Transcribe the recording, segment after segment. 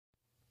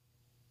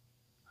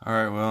All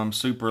right, well, I'm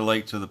super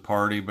late to the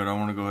party, but I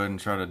want to go ahead and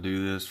try to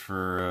do this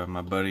for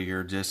my buddy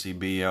here, Jesse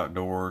B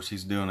Outdoors.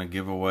 He's doing a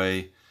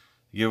giveaway.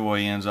 The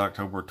giveaway ends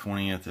October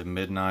 20th at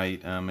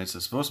midnight.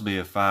 It's supposed to be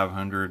a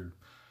 500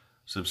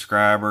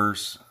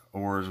 subscribers,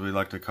 or as we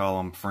like to call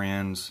them,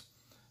 friends.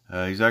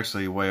 He's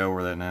actually way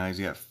over that now. He's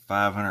got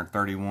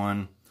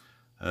 531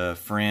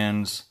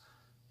 friends.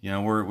 You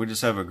know, we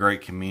just have a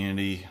great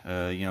community.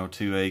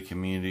 2A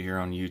community here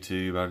on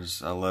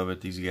YouTube. I love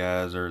it. These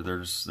guys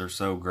they're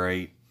so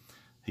great.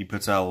 He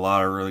puts out a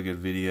lot of really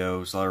good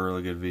videos.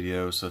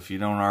 So if you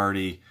don't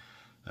already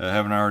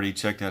haven't already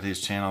checked out his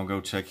channel,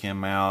 go check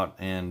him out.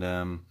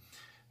 And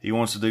he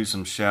wants to do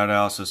some shout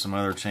outs to some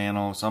other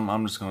channels.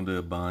 I'm just going to do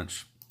a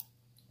bunch.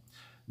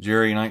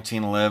 Jerry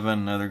 1911,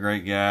 another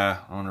great guy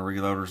on the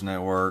Reloaders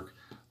Network.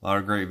 A lot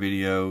of great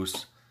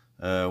videos.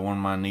 Won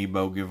my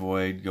Nebo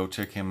giveaway. Go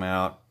check him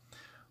out.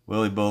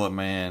 Willie Bullet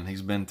Man,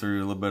 he's been through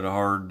a little bit of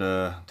hard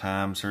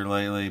times here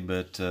lately,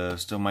 but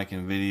still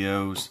making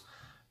videos.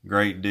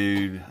 Great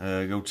dude.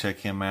 Go check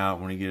him out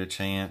when you get a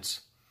chance.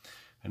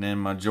 And then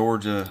my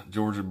Georgia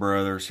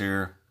brothers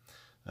here,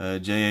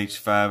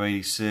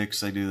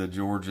 JH586. They do the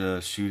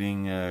Georgia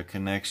Shooting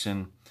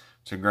Connection.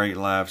 It's a great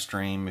live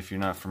stream. If you're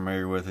not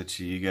familiar with it,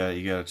 you got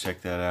to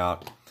check that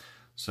out.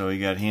 So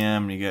you got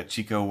him. You got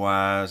Chico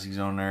Wise. He's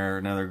on there.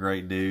 Another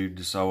great dude.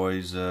 Just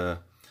always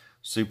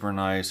super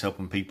nice,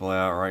 helping people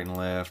out right and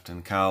left.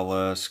 And Kyle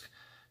Lusk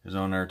is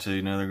on there too.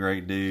 Another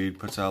great dude.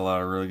 Puts out a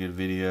lot of really good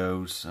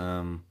videos.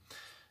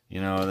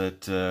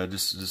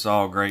 Just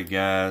all great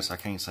guys. I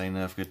can't say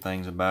enough good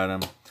things about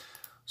them.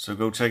 So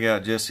go check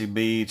out Jesse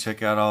B.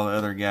 Check out all the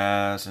other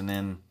guys. And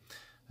then,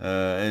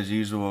 as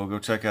usual, go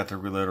check out the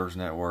Reloaders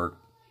Network.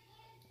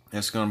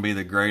 It's going to be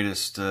the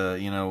greatest,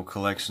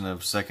 collection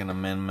of Second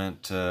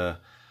Amendment,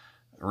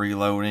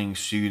 reloading,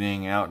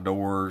 shooting,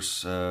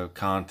 outdoors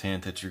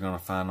content that you're going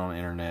to find on the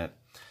internet.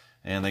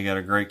 And they got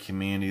a great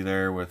community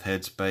there with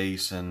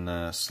Headspace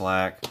and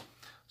Slack.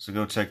 So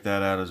go check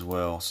that out as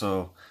well.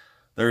 So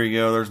there you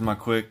go. There's my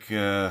quick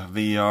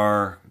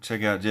VR.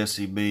 Check out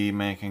Jesse B.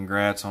 Man,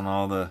 congrats on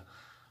all the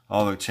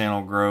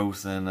channel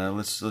growth, and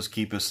let's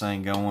keep this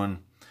thing going.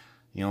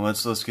 You know,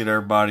 let's get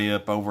everybody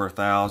up over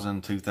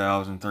 1,000,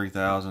 2,000,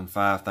 3,000,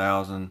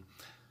 5,000.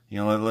 You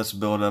know, let's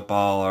build up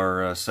all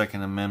our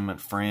Second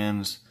Amendment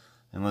friends,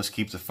 and let's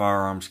keep the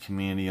firearms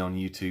community on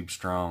YouTube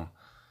strong.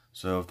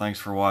 So thanks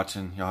for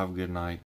watching. Y'all have a good night.